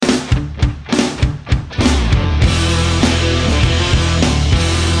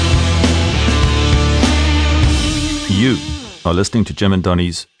are listening to Jem and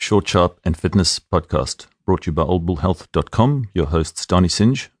Donnie's Short, Sharp and Fitness podcast, brought to you by oldbullhealth.com, your hosts Donnie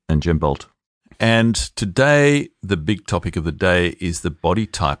Singe and Jem Bolt. And today, the big topic of the day is the body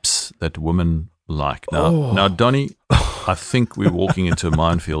types that women like. Now, Donnie, I think we're walking into a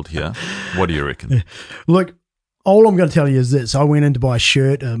minefield here. What do you reckon? Look, all I'm going to tell you is this. I went in to buy a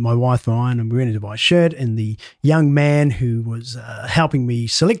shirt, my wife and I, and we went in to buy a shirt, and the young man who was helping me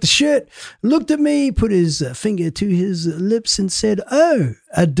select the shirt looked at me, put his finger to his lips and said, "Oh,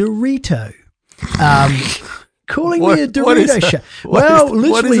 a Dorito." Calling me a Dorito shirt. Well,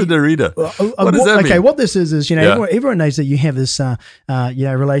 literally. What is a Dorito? What does that mean? Okay, what this is, everyone knows that you have this,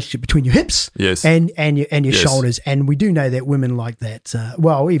 relationship between your hips and your shoulders, and we do know that women like that.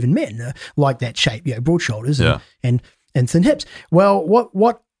 Even men like that shape, broad shoulders and thin hips. Well,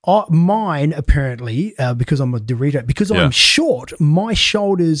 what mine apparently, because I'm a Dorito, because I'm short, my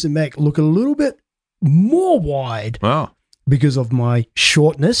shoulders and back look a little bit more wide. Wow. Because of my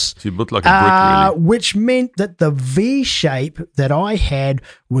shortness. So you look like a brick, really. Which meant that the V shape that I had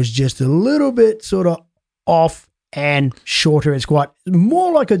was just a little bit sort of off and shorter. It's quite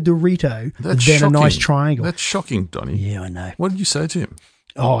more like a Dorito than a nice triangle. That's shocking, Donnie. Yeah, I know. What did you say to him?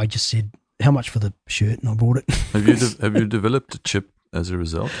 Oh, I just said, how much for the shirt? And I bought it. Have you developed a chip as a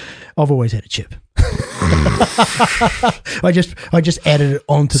result? I've always had a chip. I just added it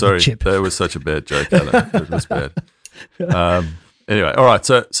onto the chip. That was such a bad joke, Alan. It was bad. Anyway, all right.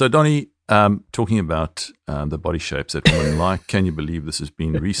 So Donnie, talking about the body shapes that women like, can you believe this has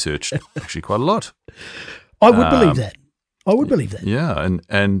been researched actually quite a lot? I would believe that. I would believe that. Yeah,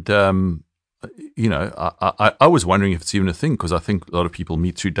 and I was wondering if it's even a thing, because I think a lot of people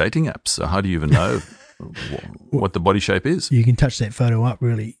meet through dating apps. So how do you even know what the body shape is? You can touch that photo up,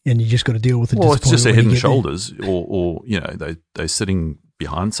 really, and you just got to deal with it. Well, it's just their head and shoulders, or they're sitting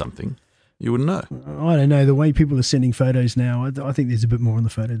behind something. You wouldn't know. I don't know. The way people are sending photos now, I think there's a bit more on the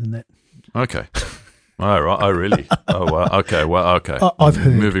photo than that. Okay. All right. Oh, really? Oh, well, okay. Well, okay. I've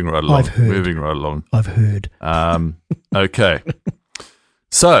heard. Moving right along. I've heard. Okay.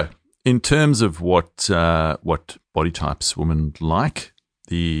 So, in terms of what body types women like,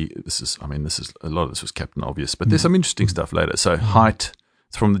 this is a lot of this was Captain Obvious, but there's some interesting stuff later. So, height.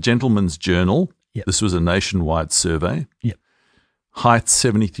 It's from the Gentleman's Journal. Yep. This was a nationwide survey. Yep. Height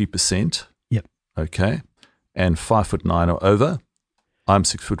 73%. Yep. Okay. And 5'9" or over. I'm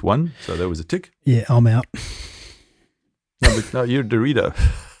 6'1", so there was a tick. Yeah, I'm out. No, you're a Dorito.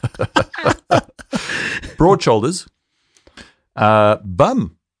 Broad shoulders.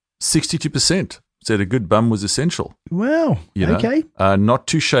 Bum, 62%. Said a good bum was essential. Wow. Okay. Not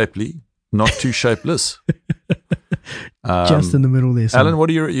too shapely, not too shapeless. Just in the middle there. Alan, what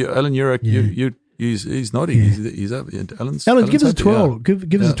are you? Alan, you're he's nodding. Yeah. He's up. Alan's give us a twirl. Yeah.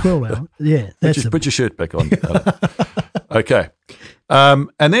 Give us a twirl, Alan. Yeah. Put your shirt back on, Alan. Okay.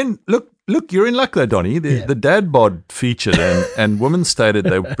 And then look, you're in luck though, Donnie. The dad bod featured, and women stated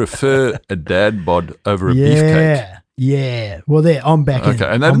they prefer a dad bod over a beefcake. Yeah. Well, I'm back in. Okay,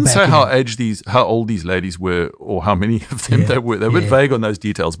 and they didn't say how old these ladies were, or how many of them they were. They were vague on those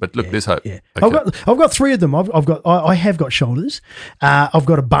details, but look, there's hope. Yeah. Okay. I've got three of them. I have got shoulders. I've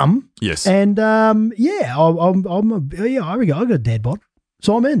got a bum. Yes. And I got a dad bod,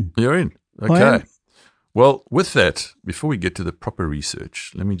 so I'm in. You're in. Okay. Well, with that, before we get to the proper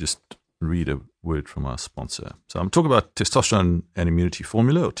research, let me just read a word from our sponsor. So I'm talking about Testosterone and Immunity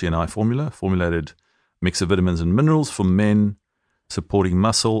Formula, or TNI formula, formulated mix of vitamins and minerals for men, supporting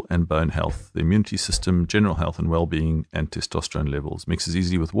muscle and bone health, the immunity system, general health and well-being, and testosterone levels. Mixes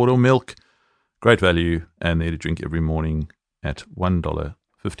easily with water or milk. Great value, and there to drink every morning at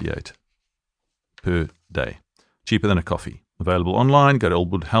 $1.58 per day. Cheaper than a coffee. Available online. Go to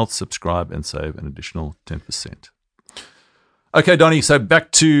Old Bull Health, subscribe, and save an additional 10%. Okay, Donnie, so back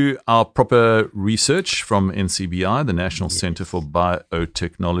to our proper research from NCBI, the National Center for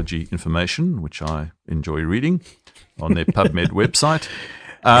Biotechnology Information, which I enjoy reading on their PubMed website.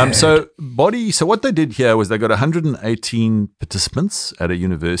 So what they did here was they got 118 participants at a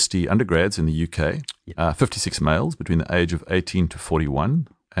university, undergrads in the UK, 56 males between the age of 18 to 41,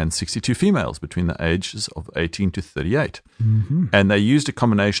 and 62 females between the ages of 18 to 38. Mm-hmm. And they used a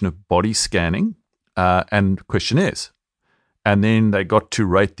combination of body scanning and questionnaires. And then they got to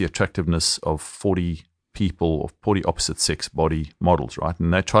rate the attractiveness of 40 people, of 40 opposite sex body models, right?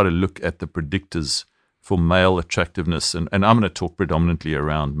 And they try to look at the predictors for male attractiveness. And I'm going to talk predominantly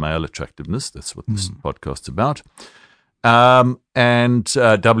around male attractiveness. That's what this podcast's about. And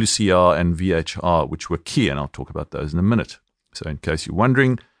WCR and VHR, which were key, and I'll talk about those in a minute. So in case you're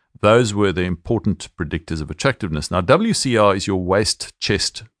wondering, those were the important predictors of attractiveness. Now, WCR is your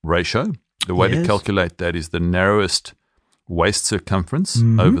waist-chest ratio. The way to calculate that is the narrowest waist circumference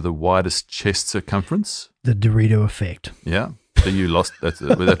over the widest chest circumference. The Dorito effect. Yeah. So you lost that.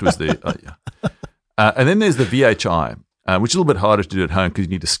 That was the and then there's the VHI, which is a little bit harder to do at home because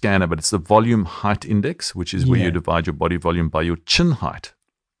you need a scanner, but it's the volume height index, which is where you divide your body volume by your chin height.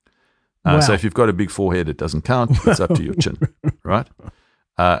 So if you've got a big forehead, it doesn't count. It's up to your chin, right?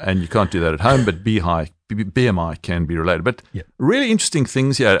 And you can't do that at home, but BMI can be related. But really interesting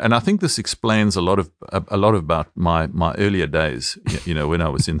things here, and I think this explains a lot about my earlier days. When I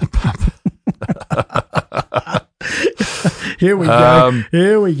was in the pub. Here we go.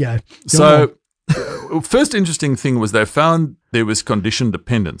 Here we go. So, first interesting thing was they found there was condition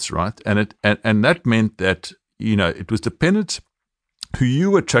dependence, right? And that meant that it was dependent. Who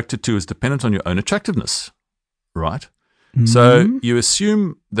you were attracted to is dependent on your own attractiveness, right? Mm-hmm. So you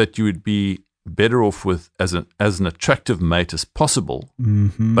assume that you would be better off with as an attractive mate as possible,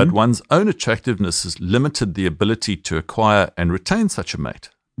 but one's own attractiveness has limited the ability to acquire and retain such a mate,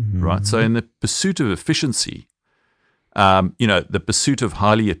 right? So in the pursuit of efficiency, the pursuit of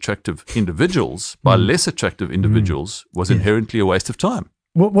highly attractive individuals by less attractive individuals was inherently a waste of time.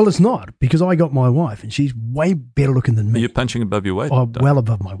 Well, it's not, because I got my wife and she's way better looking than me. You're punching above your weight. Oh, well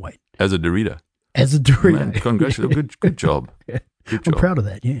above my weight. As a Dorito. Man, congratulations. Good job. Good job. I'm proud of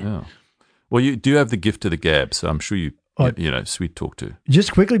that, yeah. Well, you do have the gift of the gab, so I'm sure you sweet talk too.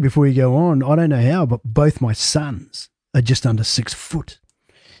 Just quickly before you go on, I don't know how, but both my sons are just under 6 foot.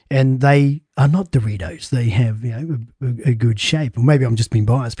 And they are not Doritos. They have a good shape. Or maybe I'm just being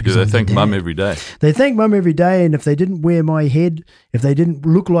biased because they thank mum every day. They thank mum every day, and if they didn't wear my head, if they didn't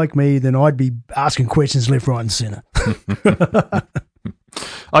look like me, then I'd be asking questions left, right, and centre.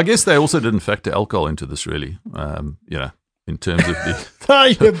 I guess they also didn't factor alcohol into this, really. In terms of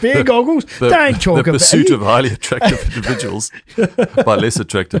the beer goggles. Don't talk about the pursuit of highly attractive individuals by less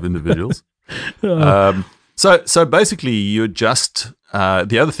attractive individuals. So basically, you adjust.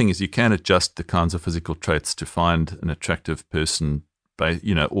 The other thing is you can adjust the kinds of physical traits to find an attractive person,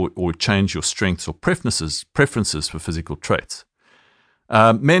 or change your strengths or preferences for physical traits.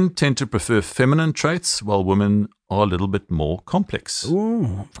 Men tend to prefer feminine traits, while women are a little bit more complex.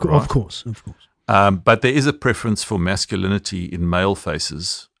 Ooh, of course. But there is a preference for masculinity in male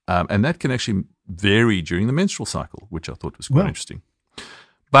faces, and that can actually vary during the menstrual cycle, which I thought was quite interesting.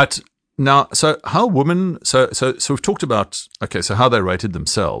 But now, so how women, so we've talked about, so how they rated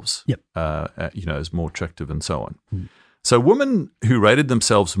themselves, as more attractive and so on. Mm. So women who rated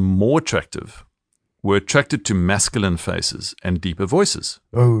themselves more attractive were attracted to masculine faces and deeper voices.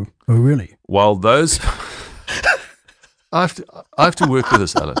 Oh, really? While those, I have to work with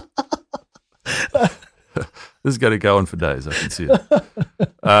this, Alan. This is going to go on for days, I can see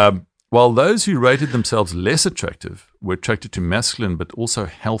it. While those who rated themselves less attractive were attracted to masculine but also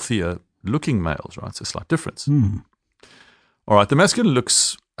healthier looking males, right? So a slight difference. Mm. All right, the masculine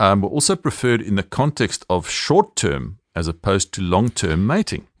looks were also preferred in the context of short-term as opposed to long-term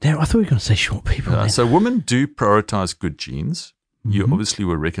mating. Damn, I thought you were going to say short people. So women do prioritize good genes. Mm-hmm. You obviously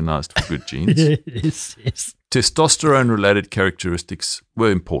were recognized for good genes. Yes. Testosterone-related characteristics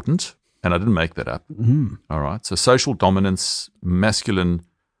were important, and I didn't make that up. Mm. All right, so social dominance, masculine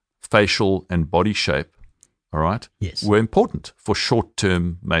facial and body shape, all right, were important for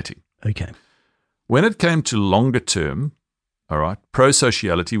short-term mating. Okay. When it came to longer term, all right,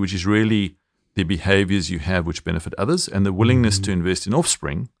 prosociality, which is really the behaviors you have which benefit others, and the willingness to invest in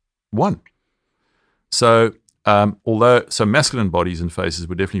offspring, won. So, although masculine bodies and faces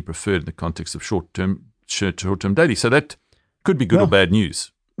were definitely preferred in the context of short-term dating. So that could be good or bad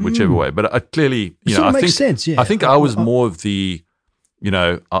news, whichever way. But I clearly, I think sense, yeah. I think I was more of the,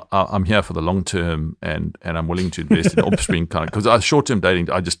 I'm here for the long term, and I'm willing to invest in offspring kind of, because short-term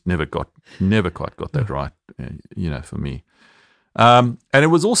dating, I just never quite got that right, for me. And it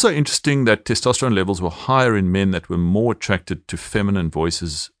was also interesting that testosterone levels were higher in men that were more attracted to feminine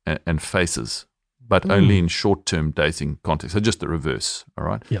voices and faces, but only in short-term dating context. So just the reverse, all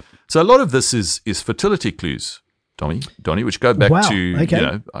right? Yep. So a lot of this is fertility clues, Donnie, which go back to,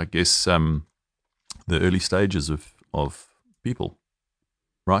 I guess, the early stages of people,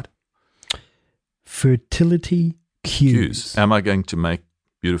 right? Fertility cues. Am I going to make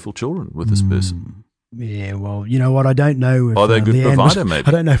beautiful children with this person? Yeah, well, you know what? I don't know if are they a good Leanne provider? Maybe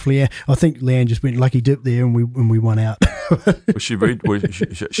I don't know if Leanne. I think Leanne just went lucky dip there, and we won out. Was she very?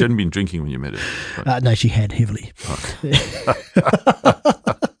 She hadn't been drinking when you met her. No, she had heavily. Okay.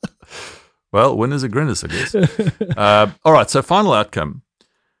 Well, winners are grinners, I guess. All right. So, final outcome: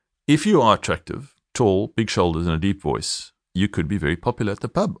 if you are attractive, tall, big shoulders, and a deep voice, you could be very popular at the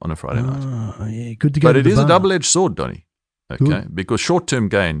pub on a Friday night. Oh, yeah, good to go. But to it the is bar. a double-edged sword, Donnie. Okay, because short-term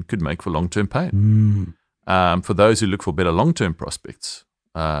gain could make for long-term pain. for those who look for better long-term prospects,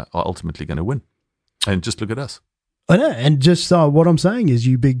 are ultimately going to win. And just look at us. I know, and just what I'm saying is,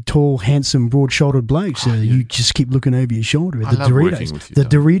 you big, tall, handsome, broad-shouldered blokes, you just keep looking over your shoulder at the Doritos. With you, the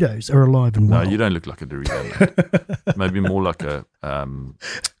Doritos are alive and well. No, you don't look like a Dorito. Maybe more like a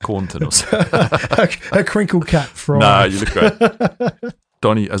Cornton or something. a crinkle cut fry. No, you look great.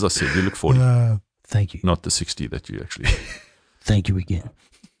 Donnie, as I said, you look 40. Thank you. Not the 60 that you actually. Thank you again.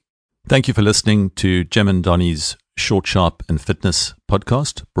 Thank you for listening to Jem and Donnie's Short, Sharp and Fitness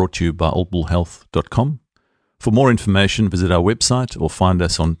podcast, brought to you by oldbullhealth.com. For more information, visit our website or find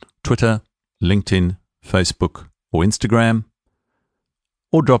us on Twitter, LinkedIn, Facebook, or Instagram.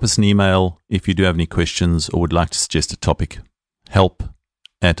 Or drop us an email if you do have any questions or would like to suggest a topic.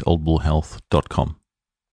 help@oldbullhealth.com.